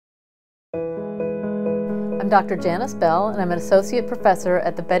I'm Dr. Janice Bell, and I'm an associate professor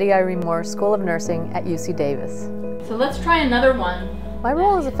at the Betty Irene Moore School of Nursing at UC Davis. So let's try another one. My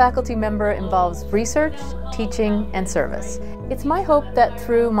role as a faculty member involves research, teaching, and service. It's my hope that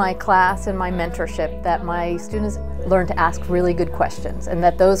through my class and my mentorship that my students learn to ask really good questions, and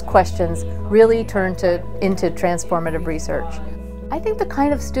that those questions really turn into transformative research. I think the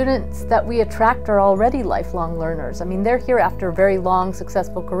kind of students that we attract are already lifelong learners. I mean, they're here after very long,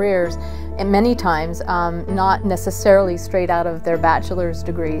 successful careers, and many times not necessarily straight out of their bachelor's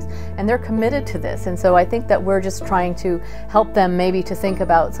degrees, and they're committed to this. And so I think that we're just trying to help them maybe to think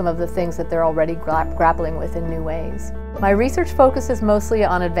about some of the things that they're already grappling with in new ways. My research focuses mostly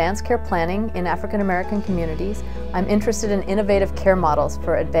on advanced care planning in African American communities. I'm interested in innovative care models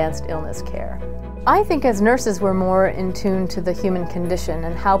for advanced illness care. I think as nurses we're more in tune to the human condition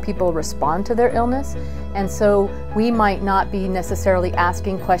and how people respond to their illness, and so we might not be necessarily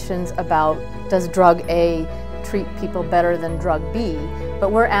asking questions about does drug A treat people better than drug B,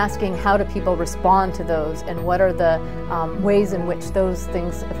 but we're asking how do people respond to those and what are the ways in which those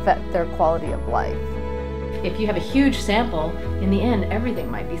things affect their quality of life. If you have a huge sample, in the end everything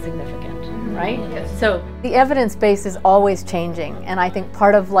might be significant, right? Yes. So the evidence base is always changing, and I think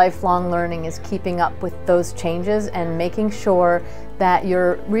part of lifelong learning is keeping up with those changes and making sure that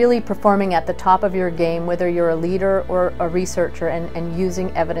you're really performing at the top of your game, whether you're a leader or a researcher, and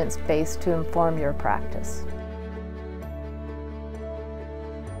using evidence base to inform your practice.